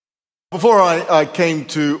Before I came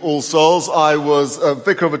to All Souls, I was a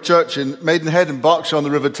vicar of a church in Maidenhead in Berkshire on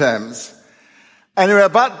the River Thames. Anyway,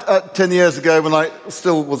 about 10 years ago, when I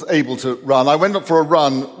still was able to run, I went up for a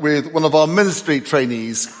run with one of our ministry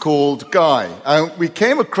trainees called Guy. And we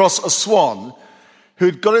came across a swan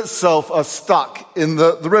who'd got itself stuck in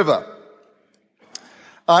the river.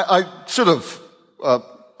 I should have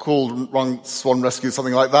called Run Swan Rescue,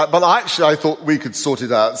 something like that, but I thought we could sort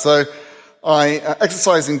it out. So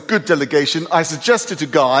exercising good delegation, I suggested to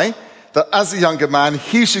Guy that as a younger man,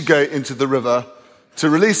 he should go into the river to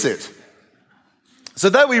release it. So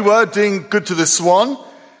there we were, doing good to the swan,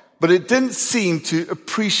 but it didn't seem to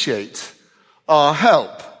appreciate our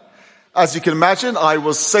help. As you can imagine, I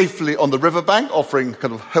was safely on the riverbank, offering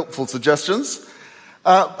kind of helpful suggestions.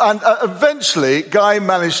 And eventually, Guy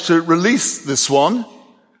managed to release the swan.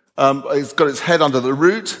 He's got its head under the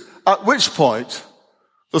root, at which point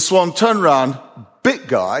the swan turned around, bit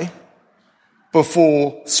Guy,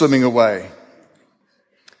 before swimming away.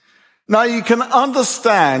 Now, you can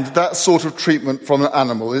understand that sort of treatment from an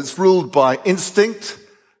animal. It's ruled by instinct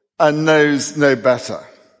and knows no better.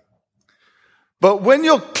 But when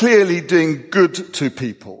you're clearly doing good to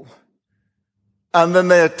people, and then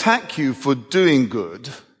they attack you for doing good,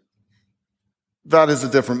 that is a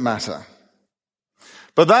different matter.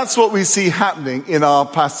 But that's what we see happening in our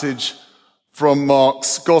passage from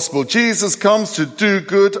Mark's Gospel. Jesus comes to do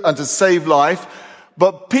good and to save life,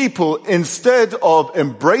 but people, instead of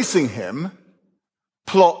embracing him,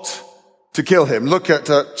 plot to kill him. Look at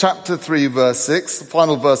chapter 3, verse 6, the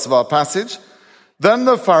final verse of our passage. Then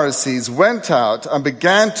the Pharisees went out and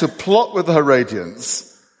began to plot with the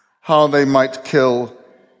Herodians how they might kill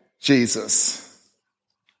Jesus.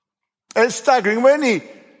 It's staggering. We're only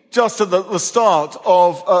just at the start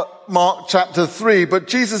of Mark chapter 3, but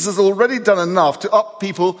Jesus has already done enough to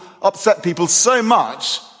upset people so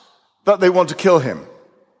much that they want to kill him.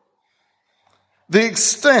 The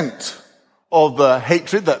extent of the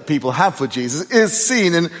hatred that people have for Jesus is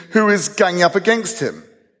seen in who is ganging up against him.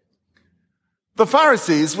 The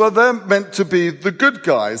Pharisees, well, they're meant to be the good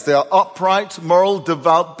guys. They are upright, moral,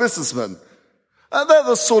 devout businessmen. They're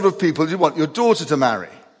the sort of people you want your daughter to marry.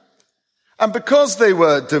 And because they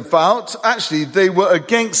were devout, actually, they were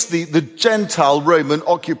against the Gentile Roman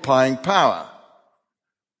occupying power.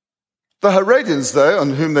 The Herodians, though,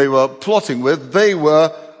 on whom they were plotting with, they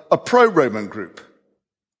were a pro-Roman group.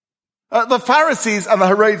 The Pharisees and the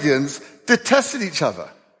Herodians detested each other.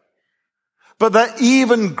 But their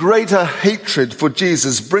even greater hatred for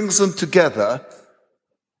Jesus brings them together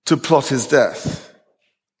to plot his death.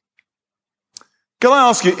 Can I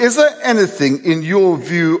ask you, is there anything in your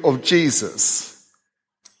view of Jesus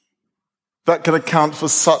that can account for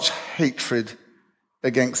such hatred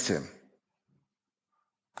against him?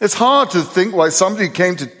 It's hard to think why somebody who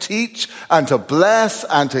came to teach and to bless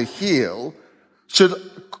and to heal should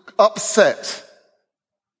upset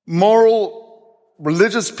moral,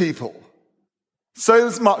 religious people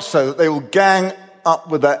so much so that they will gang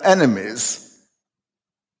up with their enemies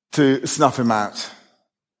to snuff him out.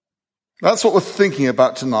 That's what we're thinking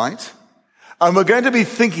about tonight. And we're going to be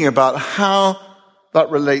thinking about how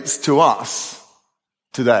that relates to us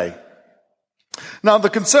today. Now,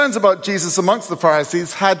 the concerns about Jesus amongst the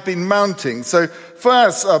Pharisees had been mounting. So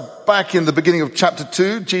first, back in the beginning of chapter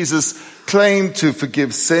 2, Jesus claimed to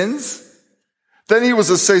forgive sins. Then he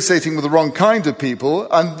was associating with the wrong kind of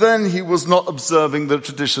people. And then he was not observing the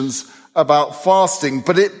traditions about fasting.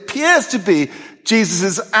 But it appears to be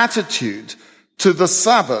Jesus' attitude to the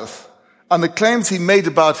Sabbath and the claims he made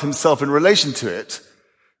about himself in relation to it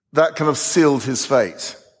that kind of sealed his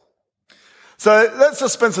fate. So let's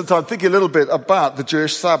just spend some time thinking a little bit about the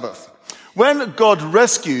Jewish Sabbath. When God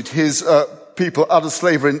rescued his people out of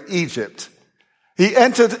slavery in Egypt, he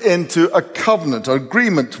entered into a covenant, an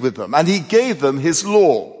agreement with them, and he gave them his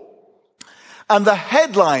law. And the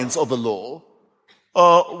headlines of the law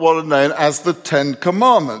are what are known as the Ten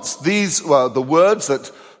Commandments. These were the words that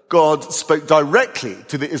God spoke directly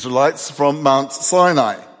to the Israelites from Mount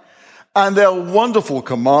Sinai. And they are wonderful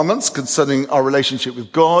commandments concerning our relationship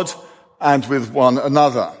with God and with one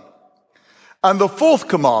another. And the fourth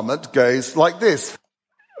commandment goes like this.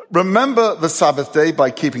 Remember the Sabbath day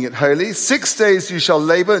by keeping it holy. 6 days you shall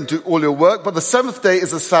labor and do all your work, but the seventh day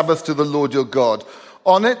is a Sabbath to the Lord your God.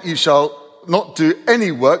 On it you shall not do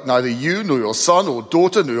any work, neither you, nor your son or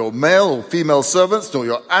daughter, nor your male or female servants, nor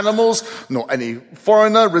your animals, nor any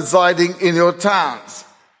foreigner residing in your towns.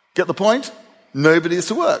 Get the point? Nobody is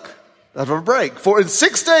to work. Have a break. For in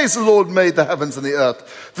 6 days the Lord made the heavens and the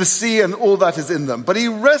earth, the sea and all that is in them. But he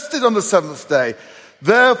rested on the seventh day.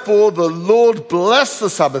 Therefore the Lord blessed the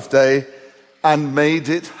Sabbath day and made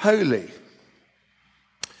it holy.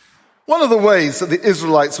 One of the ways that the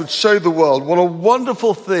Israelites would show the world what a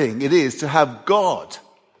wonderful thing it is to have God,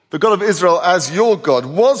 the God of Israel, as your God,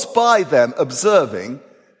 was by them observing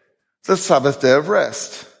the Sabbath day of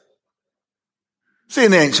rest. See,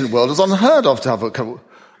 in the ancient world, it was unheard of to have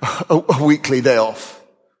a weekly day off.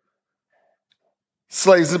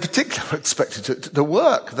 Slaves in particular were expected to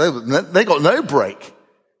work. They got no break.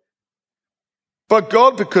 But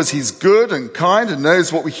God, because he's good and kind and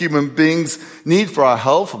knows what we human beings need for our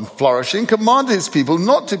health and flourishing, commanded his people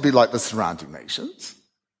not to be like the surrounding nations,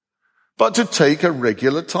 but to take a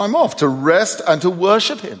regular time off, to rest and to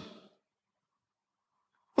worship him.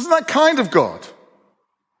 Wasn't that kind of God?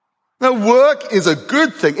 Now, work is a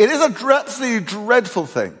good thing. It is a absolutely dreadful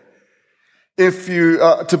thing if you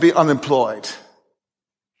to be unemployed.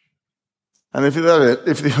 And if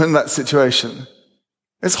you're in that situation,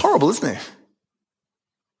 it's horrible, isn't it?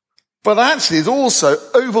 But actually, it's also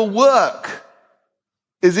overwork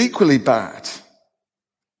is equally bad.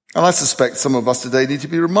 And I suspect some of us today need to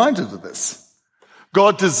be reminded of this.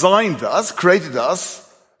 God designed us, created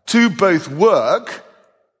us to both work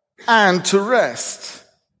and to rest.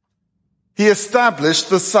 He established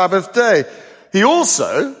the Sabbath day. He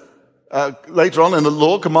also, later on in the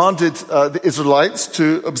law, commanded the Israelites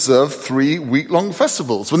to observe 3 week-long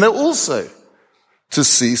festivals when they're also to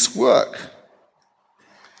cease work.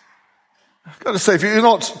 I've got to say, if you're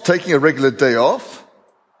not taking a regular day off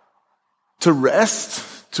to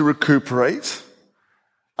rest, to recuperate,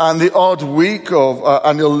 and the odd week of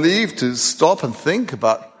annual leave to stop and think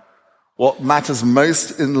about what matters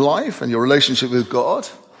most in life and your relationship with God,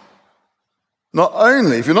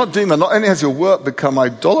 if you're not doing that, not only has your work become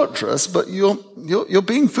idolatrous, but you're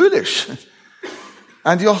being foolish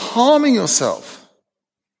and you're harming yourself.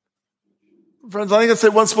 Friends, I think I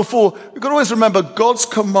said once before, we've got to always remember God's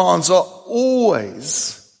commands are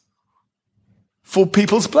always for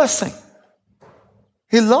people's blessing.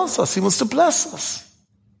 He loves us. He wants to bless us.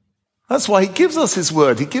 That's why he gives us his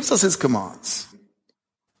word. He gives us his commands.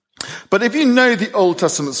 But if you know the Old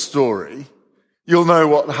Testament story, you'll know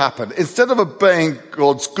what happened. Instead of obeying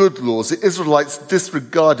God's good laws, the Israelites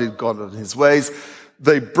disregarded God and his ways.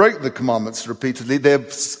 They broke the commandments repeatedly. They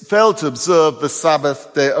failed to observe the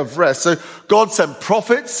Sabbath day of rest. So God sent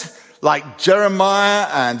prophets like Jeremiah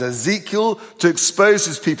and Ezekiel to expose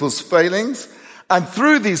his people's failings. And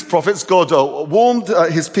through these prophets, God warned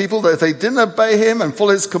his people that if they didn't obey him and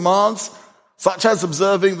follow his commands, such as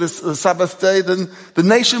observing the Sabbath day, then the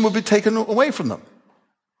nation would be taken away from them.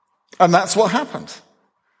 And that's what happened.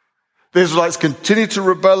 The Israelites continued to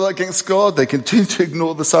rebel against God. They continued to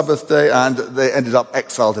ignore the Sabbath day, and they ended up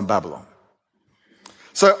exiled in Babylon.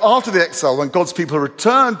 So after the exile, when God's people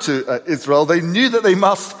returned to Israel, they knew that they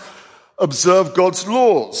must observe God's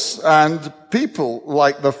laws. And people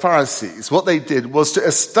like the Pharisees, what they did was to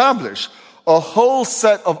establish a whole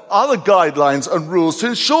set of other guidelines and rules to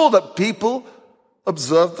ensure that people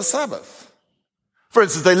observed the Sabbath. For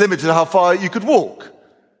instance, they limited how far you could walk.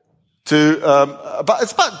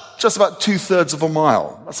 It's just about 2/3 of a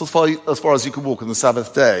mile. That's as far as you could walk on the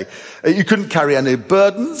Sabbath day. You couldn't carry any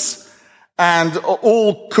burdens, and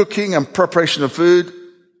all cooking and preparation of food,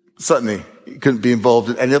 certainly you couldn't be involved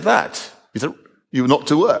in any of that. You were not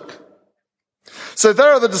to work. So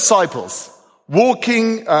there are the disciples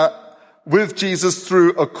walking with Jesus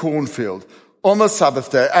through a cornfield on the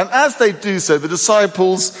Sabbath day, and as they do so, the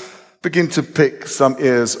disciples begin to pick some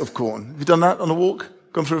ears of corn. Have you done that on a walk?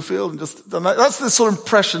 Gone through a field and just done that? That's the sort of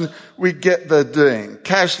impression we get they're doing,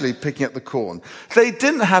 casually picking up the corn. They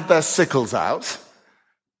didn't have their sickles out.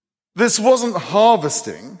 This wasn't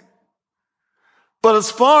harvesting. But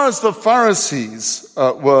as far as the Pharisees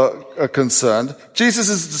were concerned,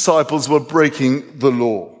 Jesus' disciples were breaking the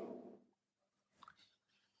law.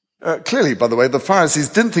 Clearly, by the way, the Pharisees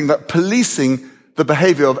didn't think that policing the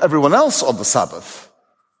behavior of everyone else on the Sabbath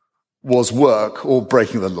was work or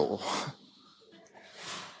breaking the law.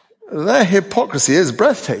 Their hypocrisy is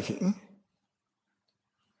breathtaking.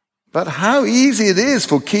 But how easy it is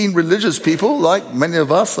for keen religious people, like many of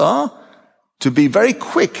us are, to be very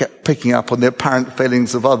quick at picking up on the apparent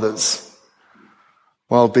failings of others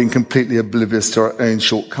while being completely oblivious to our own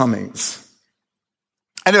shortcomings.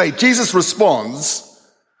 Anyway, Jesus responds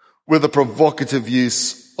with a provocative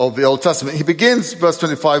use of the Old Testament. He begins, verse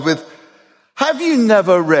 25, with, "Have you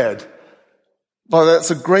never read?" Well,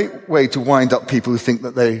 that's a great way to wind up people who think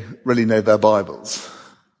that they really know their Bibles.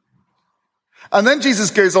 And then Jesus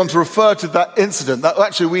goes on to refer to that incident that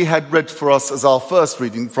actually we had read for us as our first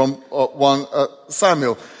reading from 1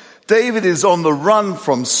 Samuel. David is on the run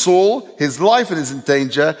from Saul. His life is in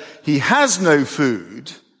danger. He has no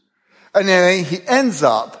food. And anyway, he ends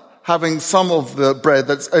up having some of the bread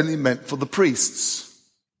that's only meant for the priests.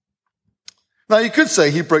 Now, you could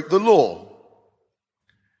say he broke the law.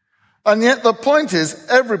 And yet the point is,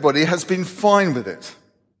 everybody has been fine with it.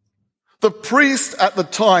 The priest at the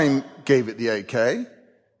time gave it the okay.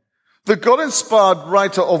 The God-inspired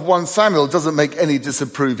writer of 1 Samuel doesn't make any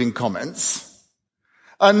disapproving comments.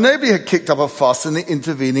 And nobody had kicked up a fuss in the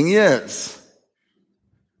intervening years.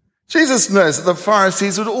 Jesus knows that the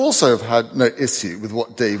Pharisees would also have had no issue with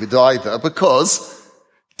what David did either, because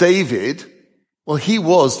David, well, he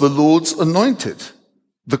was the Lord's anointed,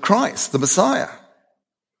 the Christ, the Messiah.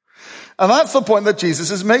 And that's the point that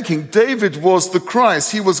Jesus is making. David was the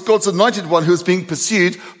Christ. He was God's anointed one who was being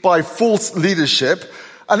pursued by false leadership.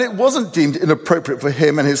 And it wasn't deemed inappropriate for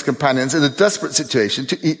him and his companions in a desperate situation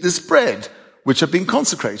to eat this bread, which had been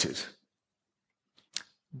consecrated.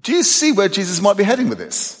 Do you see where Jesus might be heading with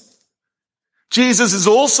this? Jesus is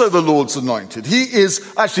also the Lord's anointed. He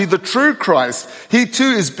is actually the true Christ. He too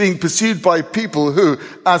is being pursued by people who,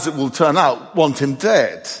 as it will turn out, want him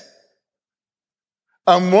dead.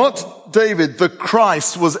 And what David, the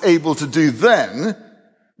Christ, was able to do then,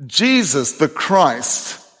 Jesus, the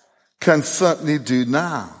Christ, can certainly do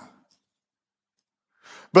now.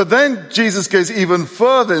 But then Jesus goes even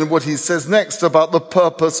further in what he says next about the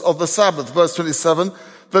purpose of the Sabbath. Verse 27,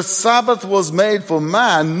 the Sabbath was made for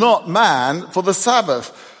man, not man for the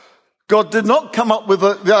Sabbath. God did not come up with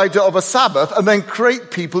the idea of a Sabbath and then create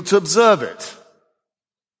people to observe it.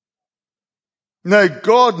 No,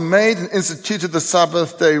 God made and instituted the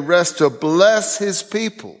Sabbath day rest to bless his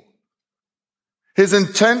people. His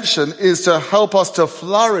intention is to help us to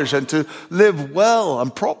flourish and to live well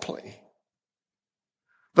and properly.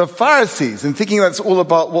 The Pharisees, in thinking that's all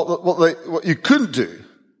about what you couldn't do,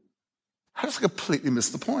 I just completely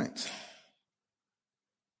missed the point.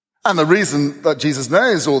 And the reason that Jesus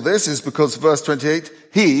knows all this is because verse 28,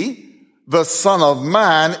 he, the Son of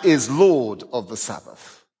Man, is Lord of the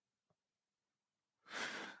Sabbath.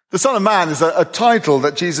 The Son of Man is a title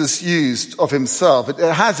that Jesus used of himself. It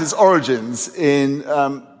has its origins in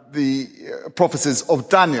the prophecies of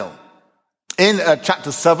Daniel. In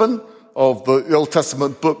chapter 7 of the Old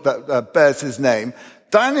Testament book that bears his name,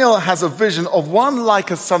 Daniel has a vision of one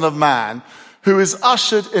like a Son of Man who is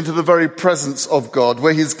ushered into the very presence of God,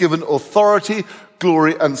 where he is given authority,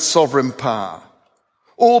 glory, and sovereign power.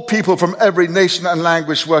 All people from every nation and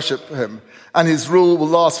language worship him, and his rule will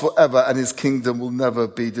last forever, and his kingdom will never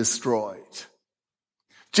be destroyed.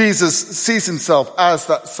 Jesus sees himself as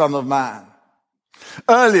that Son of Man.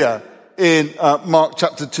 Earlier in Mark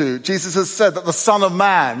chapter 2, Jesus has said that the Son of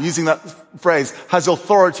Man, using that phrase, has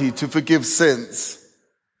authority to forgive sins.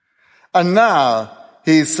 And now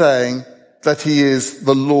he's saying that he is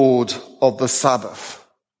the Lord of the Sabbath.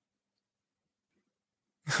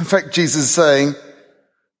 In fact, Jesus is saying,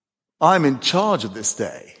 I'm in charge of this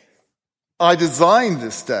day. I designed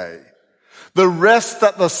this day. The rest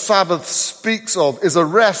that the Sabbath speaks of is a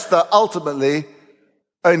rest that ultimately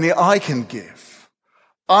only I can give.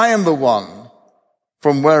 I am the one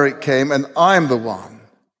from where it came, and I am the one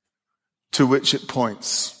to which it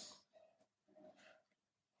points.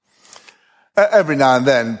 Every now and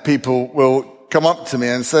then, people will come up to me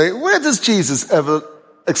and say, where does Jesus ever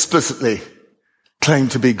explicitly claim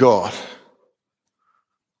to be God?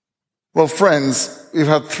 Well, friends, we've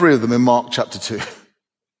had 3 of them in Mark chapter 2.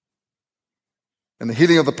 In the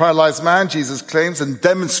healing of the paralyzed man, Jesus claims and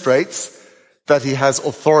demonstrates that he has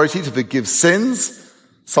authority to forgive sins,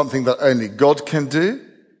 something that only God can do.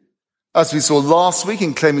 As we saw last week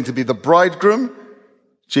in claiming to be the bridegroom,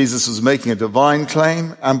 Jesus was making a divine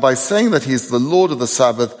claim, and by saying that he is the Lord of the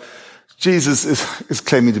Sabbath, Jesus is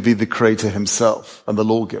claiming to be the creator himself and the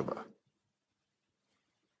lawgiver.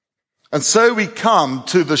 And so we come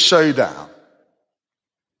to the showdown.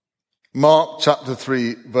 Mark chapter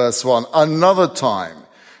 3, verse 1. Another time,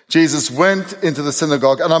 Jesus went into the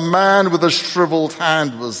synagogue, and a man with a shriveled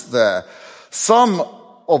hand was there. Some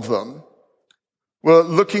of them were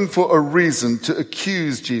looking for a reason to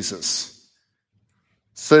accuse Jesus.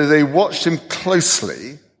 So they watched him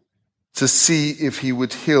closely to see if he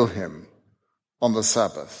would heal him on the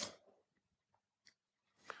Sabbath.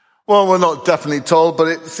 Well, we're not definitely told, but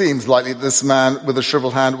it seems likely this man with a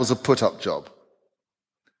shriveled hand was a put-up job.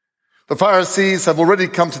 The Pharisees have already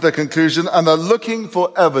come to their conclusion, and they're looking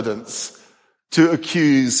for evidence to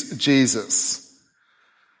accuse Jesus.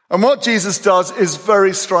 And what Jesus does is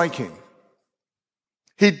very striking.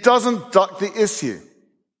 He doesn't duck the issue.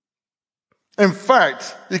 In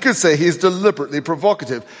fact, you could say he's deliberately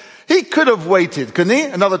provocative. He could have waited, couldn't he?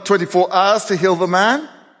 Another 24 hours to heal the man.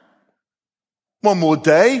 One more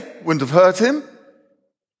day wouldn't have hurt him.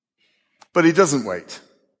 But he doesn't wait.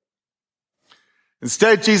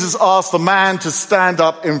 Instead, Jesus asks the man to stand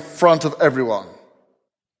up in front of everyone.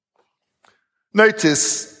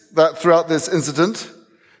 Notice that throughout this incident,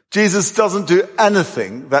 Jesus doesn't do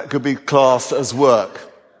anything that could be classed as work.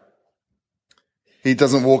 He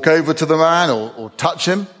doesn't walk over to the man or touch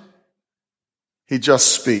him. He just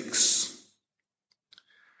speaks.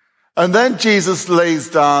 And then Jesus lays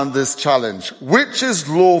down this challenge. Which is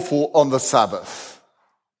lawful on the Sabbath?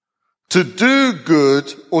 To do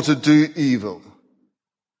good or to do evil?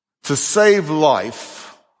 To save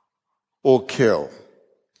life or kill?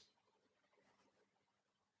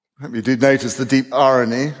 I hope you do notice the deep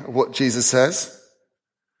irony of what Jesus says,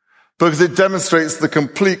 because it demonstrates the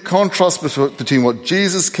complete contrast between what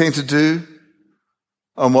Jesus came to do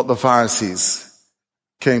and what the Pharisees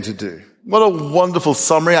came to do. What a wonderful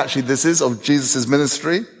summary, actually, this is of Jesus'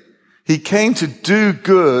 ministry. He came to do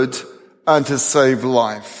good and to save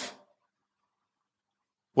life.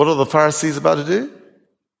 What are the Pharisees about to do?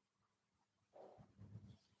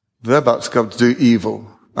 They're about to come to do evil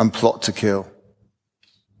and plot to kill.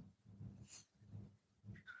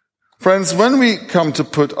 Friends, when we come to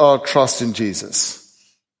put our trust in Jesus,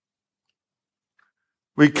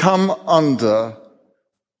 we come under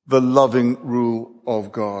the loving rule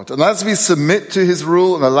of God. And as we submit to his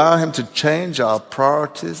rule and allow him to change our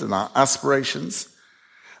priorities and our aspirations,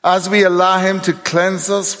 as we allow him to cleanse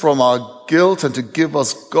us from our guilt and to give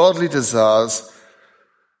us godly desires,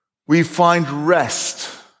 we find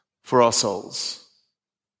rest for our souls,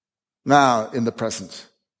 now in the present.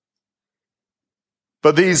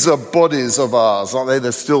 But these are bodies of ours, aren't they?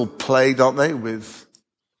 They're still plagued, aren't they, with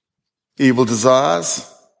evil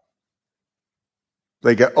desires.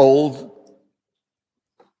 They get old.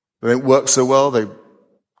 They don't work so well. They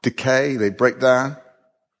decay. They break down.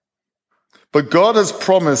 But God has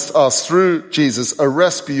promised us through Jesus a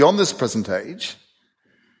rest beyond this present age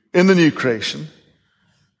in the new creation,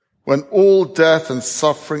 when all death and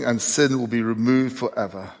suffering and sin will be removed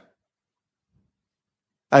forever.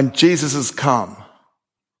 And Jesus has come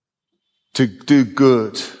to do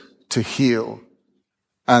good, to heal,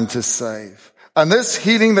 and to save. And this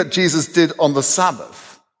healing that Jesus did on the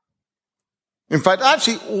Sabbath, in fact,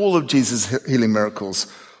 actually all of Jesus' healing miracles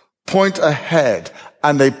point ahead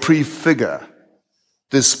and they prefigure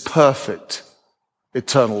this perfect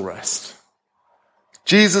eternal rest.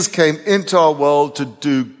 Jesus came into our world to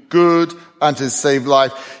do good and to save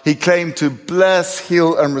life. He came to bless,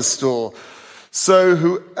 heal, and restore. So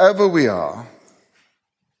whoever we are,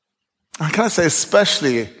 and can I say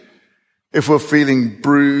especially if we're feeling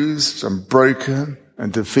bruised and broken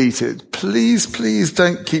and defeated, please, please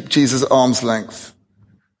don't keep Jesus at arm's length.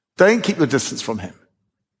 Don't keep your distance from him.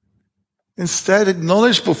 Instead,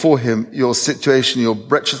 acknowledge before him your situation, your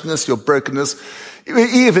wretchedness, your brokenness,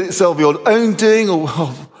 even itself your own doing or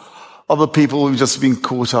of other people who've just been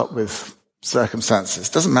caught up with circumstances.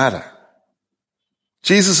 Doesn't matter.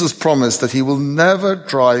 Jesus has promised that he will never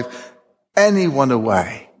drive anyone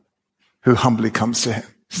away who humbly comes to him.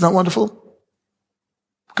 Isn't that wonderful?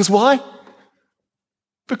 Because why?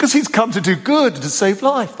 Because he's come to do good, to save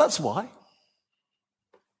life. That's why.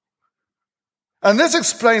 And this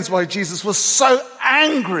explains why Jesus was so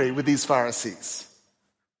angry with these Pharisees.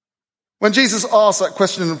 When Jesus asked that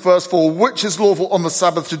question in verse 4, which is lawful on the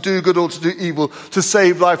Sabbath, to do good or to do evil, to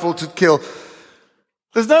save life or to kill?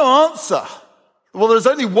 There's no answer. Well, there's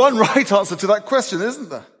only one right answer to that question, isn't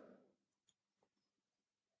there?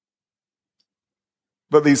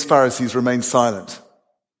 But these Pharisees remain silent.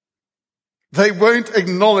 They won't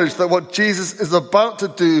acknowledge that what Jesus is about to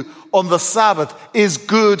do on the Sabbath is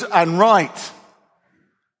good and right.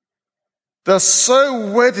 They're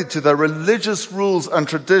so wedded to their religious rules and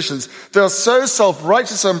traditions. They're so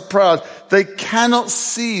self-righteous and proud, they cannot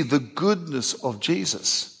see the goodness of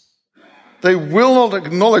Jesus. They will not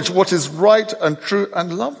acknowledge what is right and true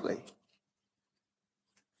and lovely.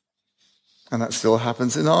 And that still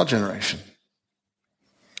happens in our generation.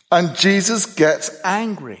 And Jesus gets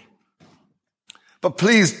angry. But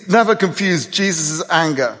please never confuse Jesus'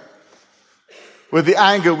 anger with the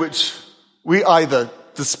anger which we either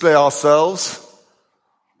display ourselves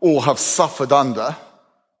or have suffered under.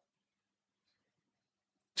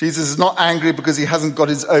 Jesus is not angry because he hasn't got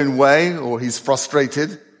his own way or he's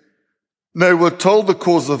frustrated. No, we're told the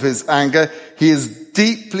cause of his anger. He is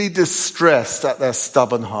deeply distressed at their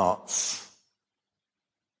stubborn hearts.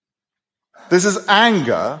 This is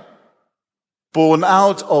anger born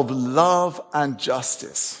out of love and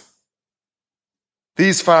justice.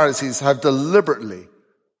 These Pharisees have deliberately,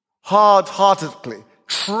 hard-heartedly,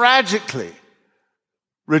 tragically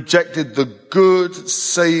rejected the good,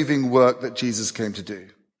 saving work that Jesus came to do.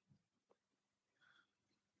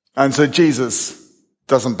 And so Jesus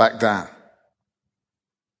doesn't back down.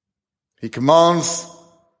 He commands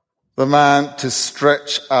the man to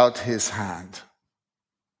stretch out his hand.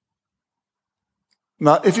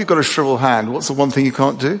 Now, if you've got a shriveled hand, what's the one thing you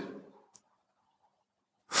can't do?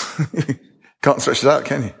 Can't stretch it out,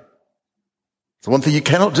 can you? It's the one thing you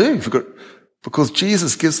cannot do. Because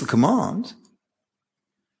Jesus gives the command,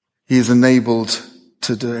 he is enabled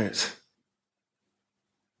to do it.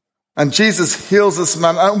 And Jesus heals this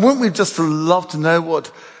man. And wouldn't we just love to know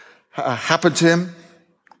what happened to him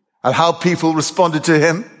and how people responded to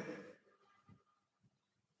him?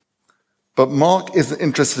 But Mark isn't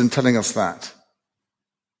interested in telling us that.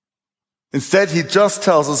 Instead, he just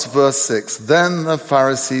tells us, verse 6, then the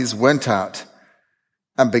Pharisees went out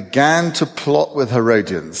and began to plot with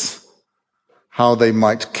Herodians how they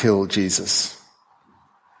might kill Jesus.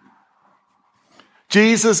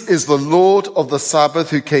 Jesus is the Lord of the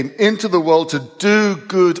Sabbath who came into the world to do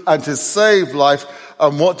good and to save life.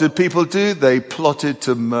 And what did people do? They plotted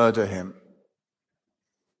to murder him.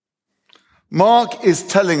 Mark is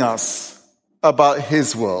telling us about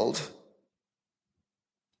his world,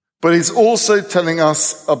 but he's also telling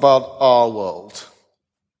us about our world.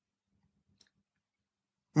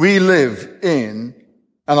 We live in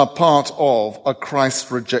and are part of a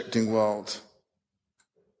Christ-rejecting world.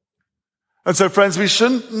 And so, friends, we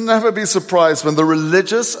should never be surprised when the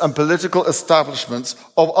religious and political establishments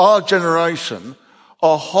of our generation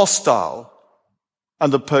are hostile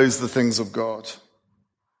and oppose the things of God.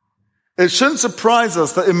 It shouldn't surprise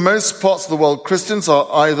us that in most parts of the world, Christians are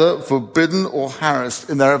either forbidden or harassed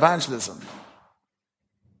in their evangelism.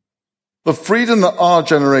 The freedom that our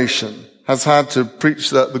generation has had to preach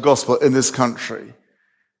the gospel in this country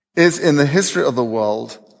is, in the history of the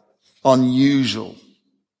world, unusual.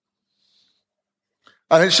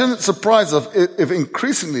 And it shouldn't surprise us if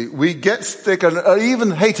increasingly we get sick and are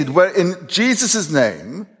even hated, where in Jesus'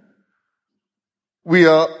 name we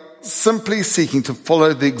are simply seeking to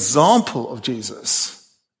follow the example of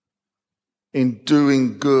Jesus in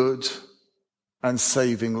doing good and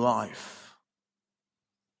saving life.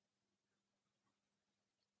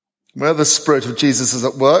 Where the Spirit of Jesus is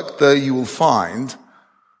at work, there you will find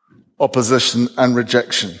opposition and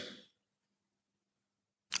rejection.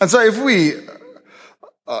 And so if we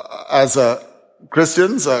as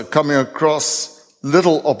Christians are coming across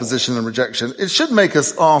little opposition and rejection, it should make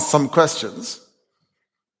us ask some questions.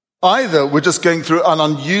 Either we're just going through an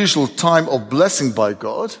unusual time of blessing by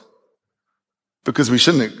God, because we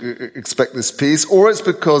shouldn't expect this peace, or it's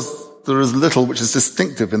because there is little which is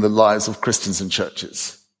distinctive in the lives of Christians and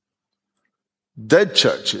churches. Dead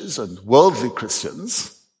churches and worldly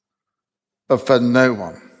Christians offend no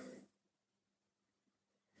one.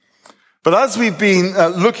 But as we've been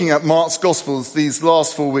looking at Mark's Gospels these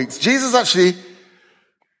last 4 weeks, Jesus actually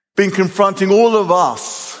been confronting all of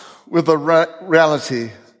us with the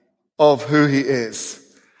reality of who he is.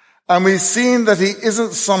 And we've seen that he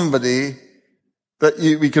isn't somebody that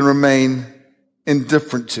we can remain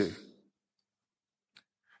indifferent to.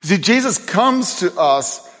 See, Jesus comes to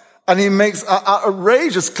us and he makes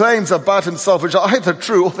outrageous claims about himself, which are either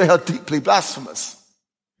true or they are deeply blasphemous.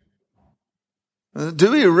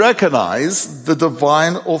 Do we recognize the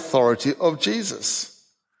divine authority of Jesus?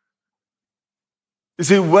 You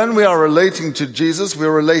see, when we are relating to Jesus, we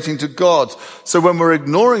are relating to God. So when we're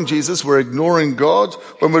ignoring Jesus, we're ignoring God.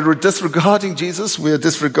 When we're disregarding Jesus, we are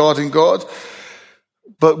disregarding God.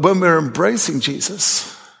 But when we're embracing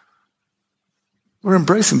Jesus, we're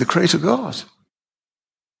embracing the Creator God.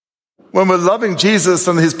 When we're loving Jesus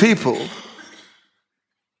and his people,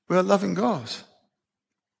 we are loving God.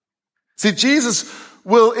 See, Jesus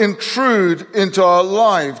will intrude into our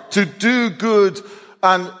life to do good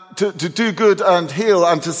and to do good and heal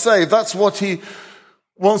and to save. That's what he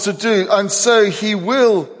wants to do. And so he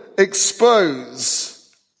will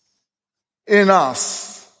expose in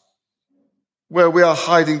us where we are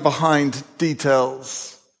hiding behind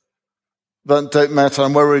details that don't matter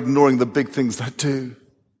and where we're ignoring the big things that do.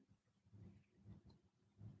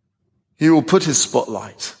 He will put his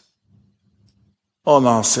spotlight on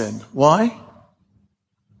our sin. Why?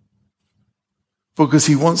 Because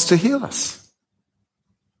he wants to heal us.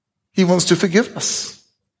 He wants to forgive us.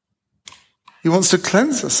 He wants to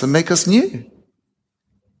cleanse us and make us new.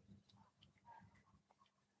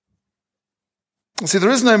 See,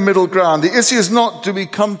 there is no middle ground. The issue is not, do we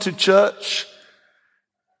come to church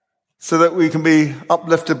so that we can be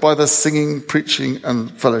uplifted by the singing, preaching,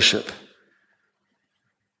 and fellowship?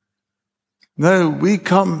 No, we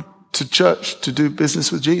come to church to do business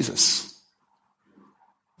with Jesus.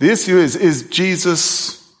 The issue is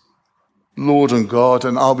Jesus Lord and God,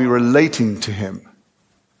 and are we relating to him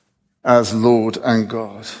as Lord and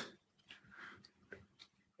God.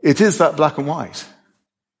 It is that black and white.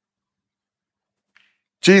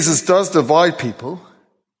 Jesus does divide people.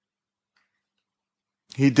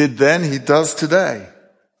 He did then, he does today.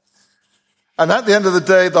 And at the end of the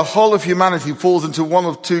day, the whole of humanity falls into one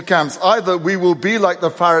of two camps. Either we will be like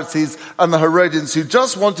the Pharisees and the Herodians who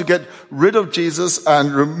just want to get rid of Jesus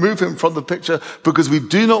and remove him from the picture because we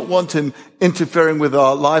do not want him interfering with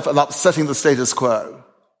our life and upsetting the status quo.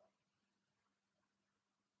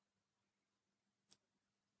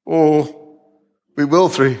 Or we will,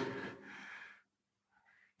 through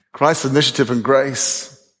Christ's initiative and grace,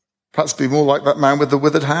 perhaps be more like that man with the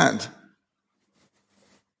withered hand.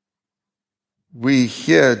 We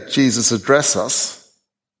hear Jesus address us.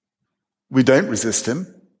 We don't resist him.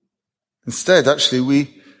 Instead, actually,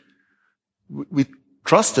 we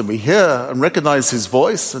trust him. We hear and recognize his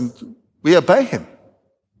voice and we obey him.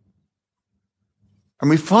 And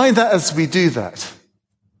we find that as we do that,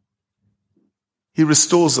 he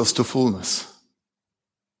restores us to fullness.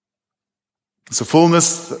 It's a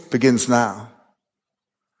fullness that begins now.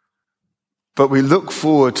 But we look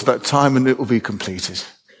forward to that time when it will be completed,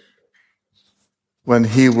 when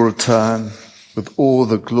he will return with all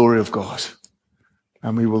the glory of God,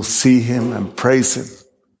 and we will see him and praise him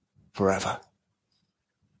forever.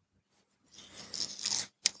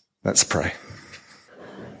 Let's pray.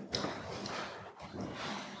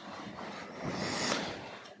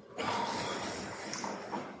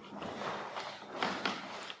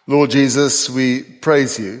 Lord Jesus, we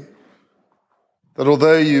praise you that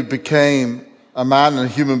although you became a man and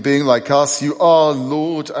a human being like us, you are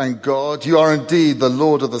Lord and God. You are indeed the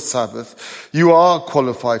Lord of the Sabbath. You are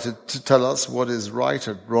qualified to tell us what is right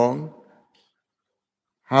and wrong,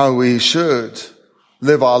 how we should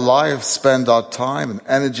live our lives, spend our time and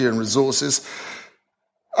energy and resources.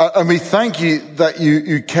 And we thank you that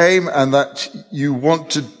you came and that you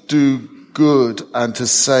want to do good and to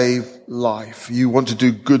save life. You want to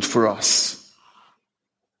do good for us.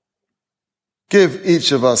 Give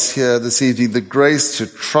each of us here this evening the grace to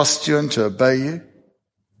trust you and to obey you,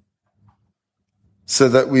 so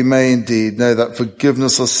that we may indeed know that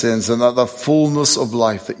forgiveness of sins and that the fullness of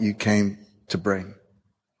life that you came to bring.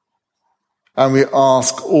 And we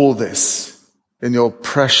ask all this in your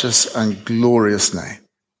precious and glorious name.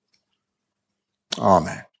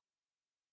 Amen.